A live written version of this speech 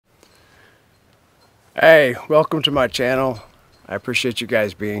Hey, welcome to my channel. I appreciate you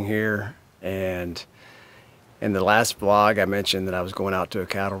guys being here. And in the last vlog I mentioned that I was going out to a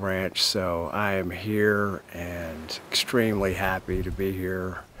cattle ranch, so I am here and extremely happy to be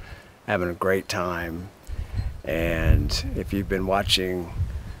here, having a great time. And if you've been watching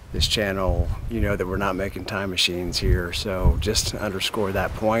this channel, you know that we're not making time machines here, so just to underscore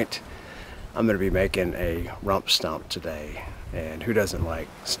that point, I'm going to be making a rump stump today. And who doesn't like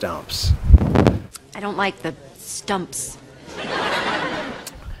stumps? I don't like the stumps.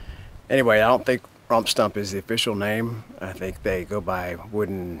 Anyway, I don't think Rump Stump is the official name. I think they go by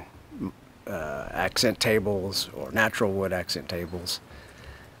wooden accent tables or natural wood accent tables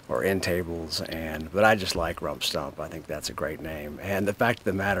or end tables, but I just like Rump Stump. I think that's a great name. And the fact of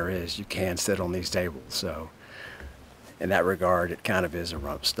the matter is you can sit on these tables, so in that regard it kind of is a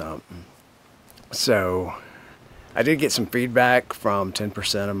rump stump. So I did get some feedback from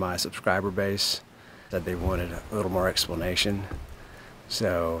 10% of my subscriber base that they wanted a little more explanation.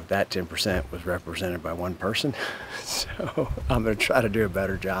 So that 10% was represented by one person. So I'm going to try to do a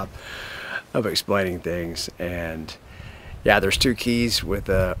better job of explaining things. And yeah, there's two keys with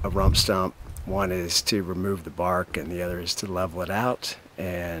a rump stump. One is to remove the bark and the other is to level it out.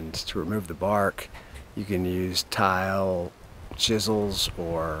 And to remove the bark, you can use tile, chisels,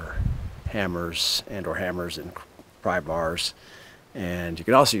 or hammers and pry bars. And you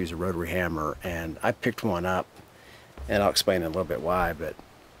can also use a rotary hammer, and I picked one up, and I'll explain in a little bit why, but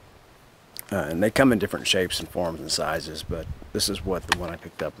and they come in different shapes and forms and sizes, but this is what the one I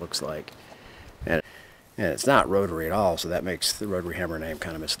picked up looks like. And it's not rotary at all, so that makes the rotary hammer name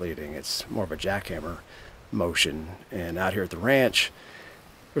kind of misleading. It's more of a jackhammer motion. And out here at the ranch,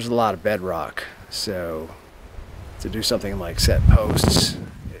 there's a lot of bedrock, so to do something like set posts,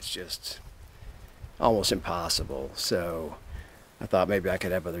 it's just almost impossible. So I thought maybe I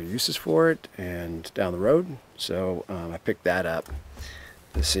could have other uses for it and down the road. So I picked that up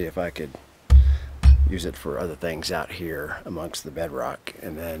to see if I could use it for other things out here amongst the bedrock.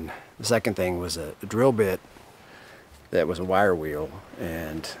 And then the second thing was a drill bit that was a wire wheel,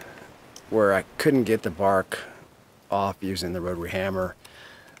 and where I couldn't get the bark off using the rotary hammer,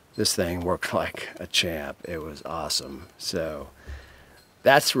 this thing worked like a champ. It was awesome. So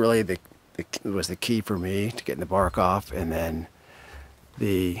that's really was the key for me to getting the bark off. And then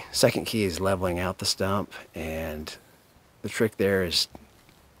the second key is leveling out the stump, and the trick there is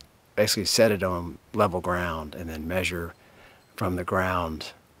basically set it on level ground and then measure from the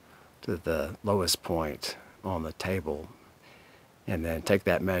ground to the lowest point on the table, and then take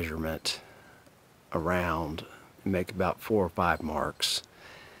that measurement around and make about 4 or 5 marks,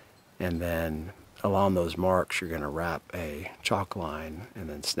 and then along those marks you're going to wrap a chalk line and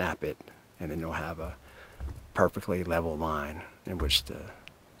then snap it, and then you'll have a perfectly level line in which to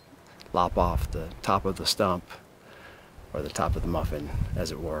lop off the top of the stump, or the top of the muffin,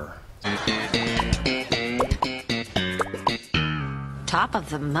 as it were. Top of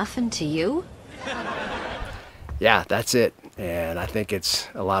the muffin to you? Yeah, that's it. And I think it's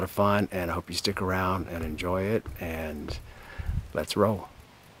a lot of fun, and I hope you stick around and enjoy it, and let's roll.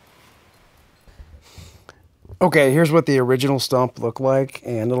 Okay, here's what the original stump looked like,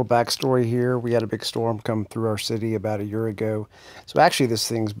 and a little backstory here. We had a big storm come through our city about a year ago. So actually this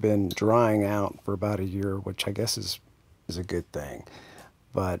thing's been drying out for about a year, which I guess is a good thing.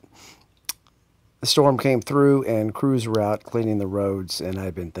 But the storm came through and crews were out cleaning the roads, and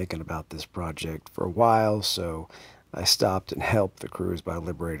I'd been thinking about this project for a while, so I stopped and helped the crews by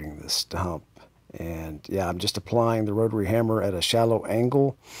liberating the stump. And yeah, I'm just applying the rotary hammer at a shallow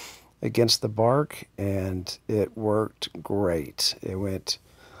angle against the bark, and it worked great. It went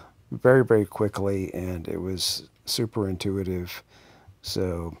very, very quickly, and it was super intuitive,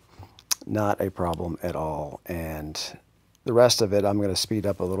 so not a problem at all. And the rest of it I'm going to speed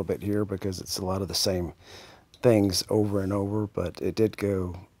up a little bit here because it's a lot of the same things over and over, but it did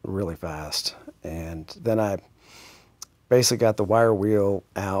go really fast. And then I basically got the wire wheel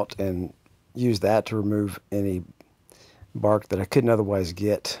out and used that to remove any bark that I couldn't otherwise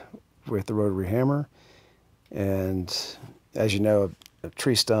get with the rotary hammer. And as you know, a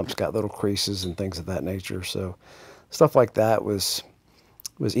tree stump's got little creases and things of that nature, so stuff like that was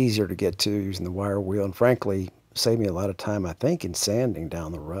easier to get to using the wire wheel, and frankly saved me a lot of time, I think, in sanding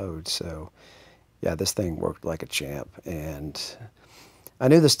down the road. So yeah, this thing worked like a champ. And I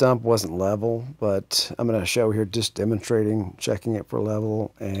knew the stump wasn't level, but I'm going to show here just demonstrating checking it for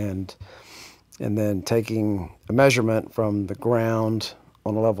level, and then taking a measurement from the ground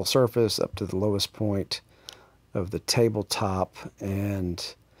on a level surface up to the lowest point of the tabletop,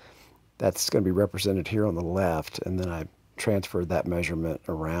 and that's going to be represented here on the left. And then I transferred that measurement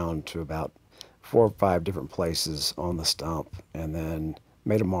around to about 4 or 5 different places on the stump, and then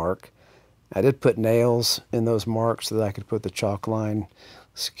made a mark. I did put nails in those marks so that I could put the chalk line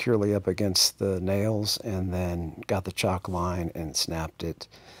securely up against the nails, and then got the chalk line and snapped it,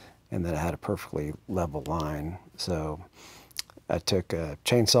 and then I had a perfectly level line. So I took a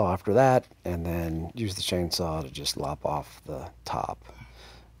chainsaw after that, and then used the chainsaw to just lop off the top,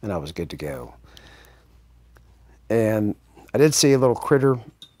 and I was good to go. And I did see a little critter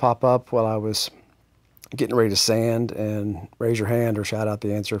pop up while I was getting ready to sand, and raise your hand or shout out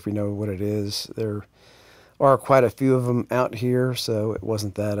the answer if you know what it is. There are quite a few of them out here, so it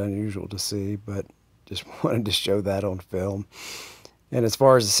wasn't that unusual to see, but just wanted to show that on film. And as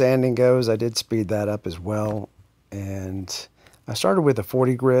far as the sanding goes, I did speed that up as well. And I started with a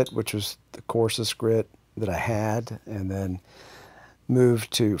 40 grit, which was the coarsest grit that I had, and then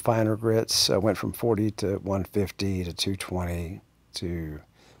moved to finer grits. I went from 40 to 150 to 220 to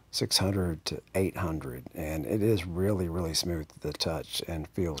 600 to 800, and it is really, really smooth to the touch and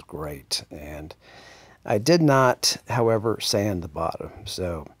feels great. And I did not, however, sand the bottom,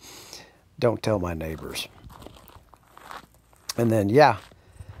 so don't tell my neighbors. And then, yeah,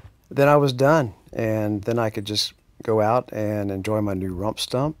 then I was done, and then I could just go out and enjoy my new rump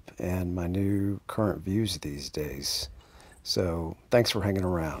stump and my new current views these days. So thanks for hanging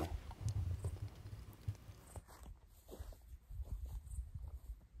around.